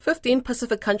15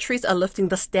 Pacific countries are lifting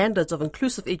the standards of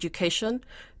inclusive education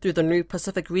through the new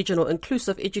Pacific Regional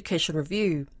Inclusive Education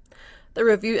Review. The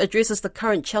review addresses the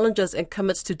current challenges and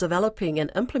commits to developing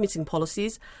and implementing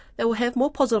policies that will have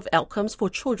more positive outcomes for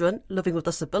children living with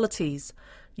disabilities.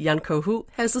 Jan Kohu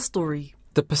has the story.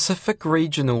 The Pacific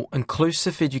Regional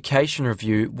Inclusive Education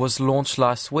Review was launched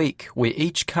last week, where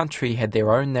each country had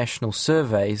their own national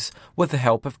surveys with the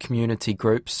help of community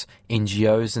groups,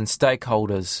 NGOs and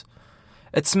stakeholders.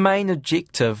 Its main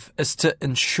objective is to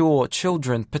ensure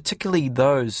children, particularly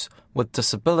those with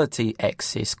disability,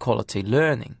 access quality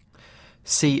learning.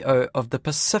 CEO of the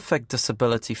Pacific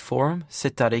Disability Forum,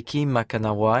 Setariki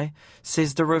Makanawai,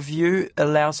 says the review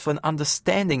allows for an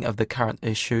understanding of the current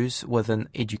issues within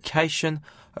education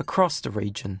across the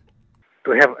region.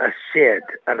 To have a shared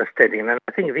understanding, and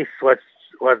I think this was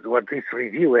what this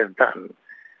review has done,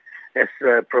 has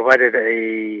provided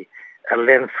a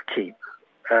landscape,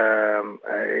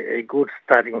 a good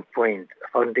starting point,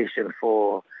 a foundation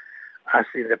for us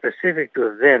in the Pacific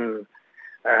to then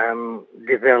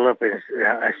develop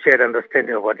a shared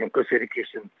understanding of what inclusive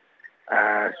education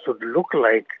should look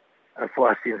like for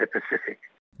us in the Pacific.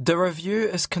 The review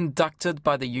is conducted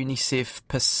by the UNICEF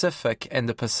Pacific and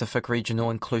the Pacific Regional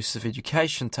Inclusive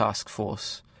Education Task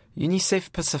Force.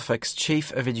 UNICEF Pacific's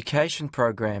Chief of Education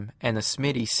Program, Anna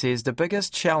Smeddy, says the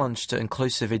biggest challenge to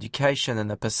inclusive education in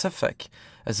the Pacific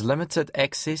is limited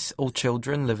access or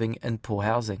children living in poor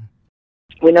housing.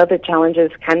 We know the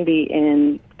challenges can be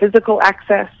in physical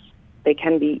access, they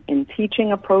can be in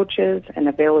teaching approaches and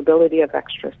availability of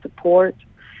extra support,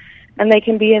 and they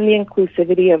can be in the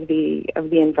inclusivity of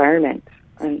the environment,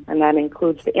 and that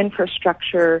includes the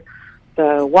infrastructure,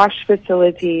 the wash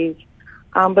facilities,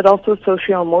 but also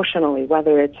socio-emotionally,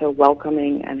 whether it's a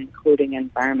welcoming and including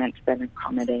environment that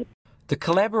accommodates. The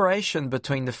collaboration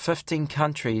between the 15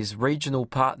 countries, regional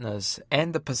partners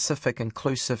and the Pacific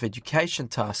Inclusive Education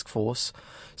Task Force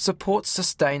supports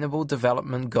Sustainable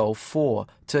Development Goal 4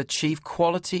 to achieve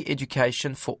quality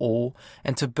education for all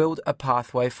and to build a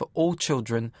pathway for all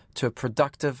children to a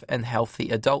productive and healthy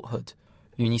adulthood.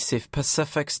 UNICEF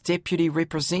Pacific's Deputy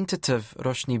Representative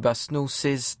Roshni Basnul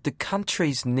says the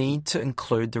countries need to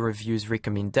include the review's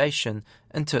recommendation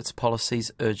into its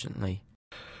policies urgently.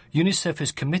 UNICEF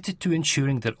is committed to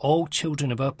ensuring that all children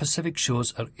of our Pacific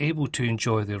shores are able to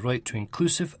enjoy their right to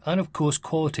inclusive and, of course,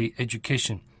 quality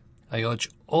education. I urge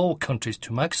all countries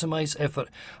to maximise effort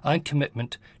and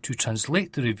commitment to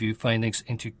translate the review findings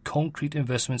into concrete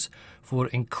investments for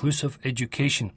inclusive education.